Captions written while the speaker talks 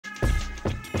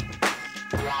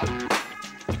Keep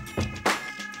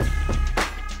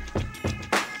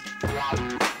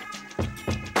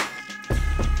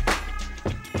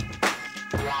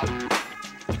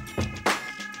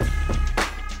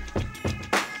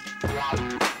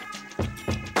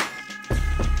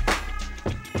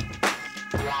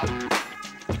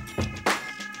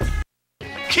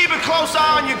a close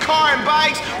eye on your car and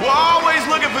bikes. We're always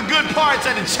looking for good parts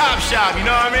at the chop shop, you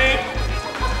know what I mean?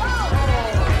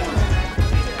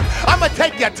 I'ma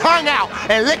take your tongue out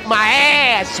and lick my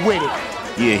ass with it.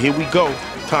 Yeah, here we go.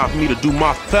 Time for me to do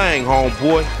my thing,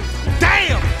 homeboy.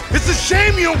 Damn! It's a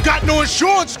shame you don't got no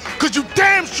insurance, cause you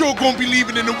damn sure gonna be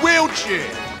leaving in a wheelchair.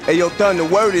 Hey, yo, Thun, the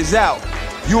word is out.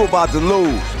 You about to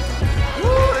lose.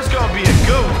 Woo, this gonna be a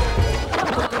good one.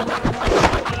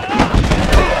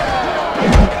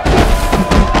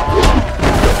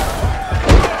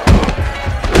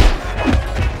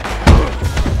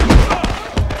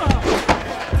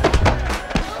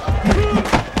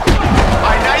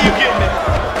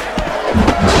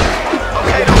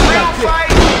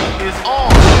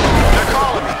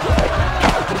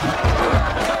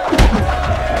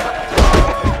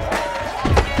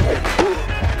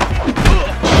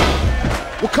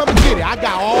 Come and get it. I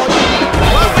got all you.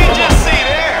 What we just see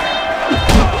there?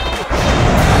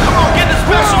 Come on, get the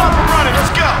special up and running.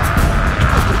 Let's go.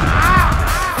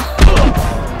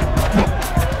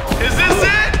 Is this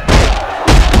it?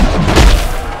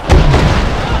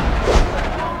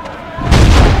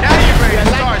 Now you're ready to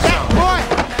start something.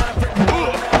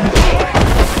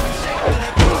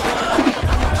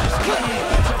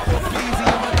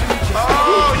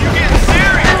 Oh, you getting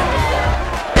serious?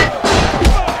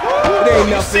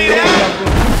 You see that?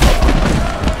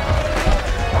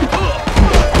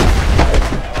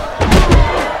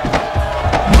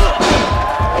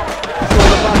 It's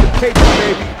all about the paper,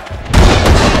 baby.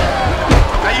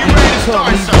 Are you ready to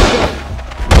start something?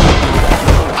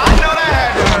 I know that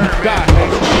had to hurt, man.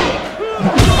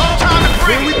 No time to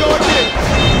breathe. Here we go again.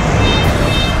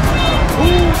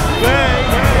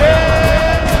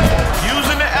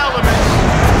 Using the elements.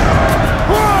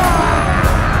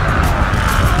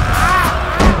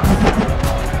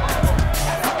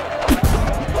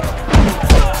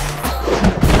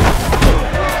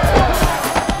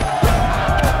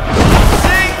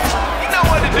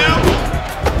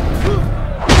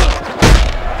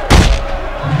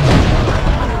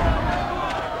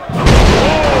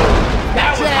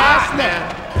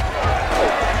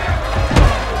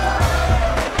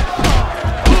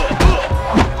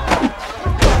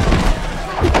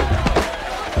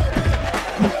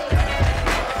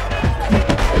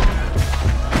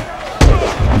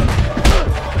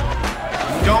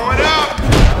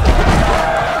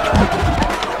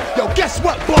 Guess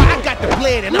what, boy? I got the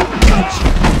blade and I'm gonna cut you.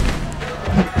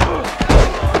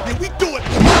 Yeah, we do it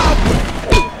my way.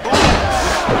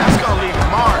 That's gonna leave a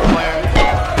mark, player.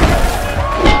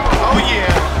 Oh yeah,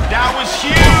 that was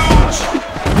huge.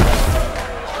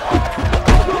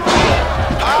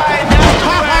 All right, now the way.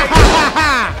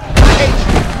 I hate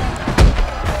you.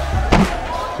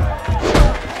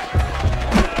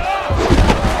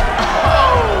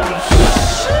 Oh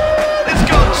shit! It's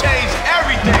gonna change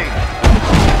everything.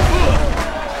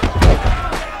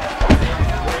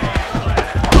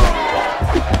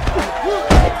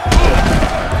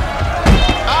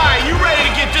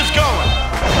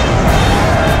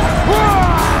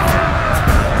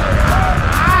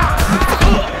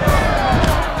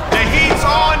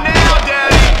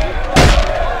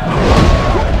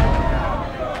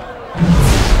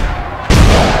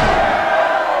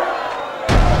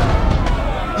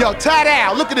 Yo, tie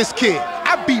down. Look at this kid.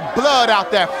 I beat blood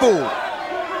out that fool.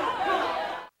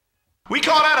 We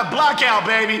call that a blackout,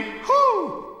 baby. Whew.